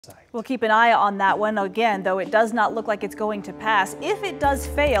We'll keep an eye on that one. Again, though, it does not look like it's going to pass. If it does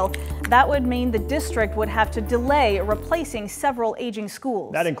fail, that would mean the district would have to delay replacing several aging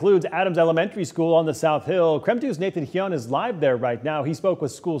schools. That includes Adams Elementary School on the South Hill. KREM 2's Nathan Hyun is live there right now. He spoke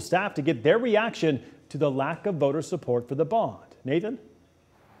with school staff to get their reaction to the lack of voter support for the bond. Nathan?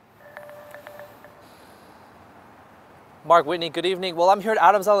 Mark, Whitney, good evening. Well, I'm here at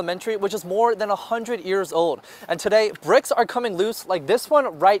Adams Elementary, which is more than 100 years old. And today, bricks are coming loose like this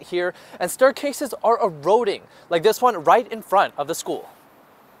one right here, and staircases are eroding like this one right in front of the school.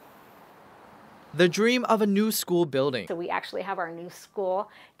 The dream of a new school building. So we actually have our new school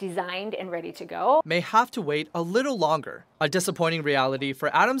designed and ready to go. May have to wait a little longer. A disappointing reality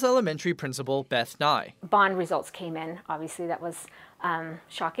for Adams Elementary principal Beth Nye. Bond results came in. Obviously that was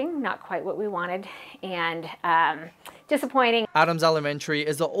shocking, not quite what we wanted, and disappointing. Adams Elementary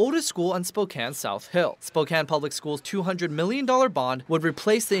is the oldest school on Spokane South Hill. Spokane Public Schools' $200 million bond would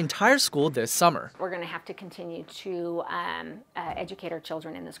replace the entire school this summer. We're going to have to continue to educate our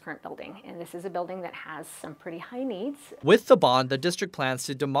children in this current building, and this is a building that has some pretty high needs. With the bond, the district plans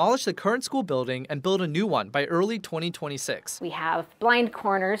to demolish the current school building and build a new one by early 2026. We have blind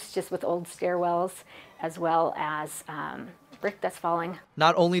corners just with old stairwells, as well as brick that's falling.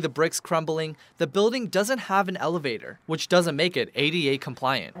 Not only the bricks crumbling, the building doesn't have an elevator, which doesn't make it ADA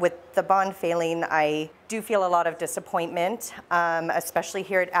compliant. With the bond failing, I do feel a lot of disappointment, especially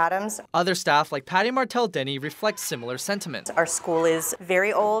here at Adams. Other staff like Patty Martel-Denny reflect similar sentiments. Our school is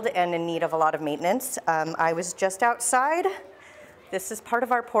very old and in need of a lot of maintenance. I was just outside. This is part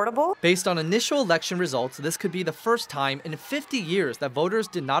of our portable. Based on initial election results, this could be the first time in 50 years that voters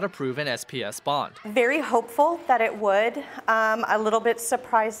did not approve an SPS bond. Very hopeful that it would. A little bit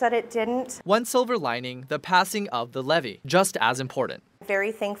surprised that it didn't. One silver lining, the passing of the levy, just as important.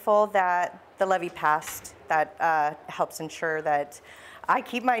 Very thankful that the levy passed. That helps ensure that I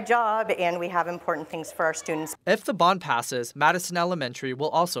keep my job and we have important things for our students. If the bond passes, Madison Elementary will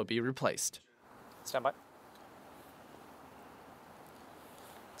also be replaced. Stand by.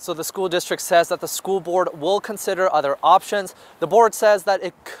 So the school district says that the school board will consider other options. The board says that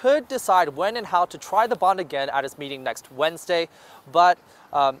it could decide when and how to try the bond again at its meeting next Wednesday, but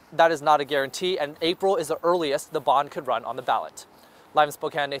that is not a guarantee, and April is the earliest the bond could run on the ballot. Live in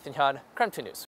Spokane, Nathan Hyun, KREM 2 News.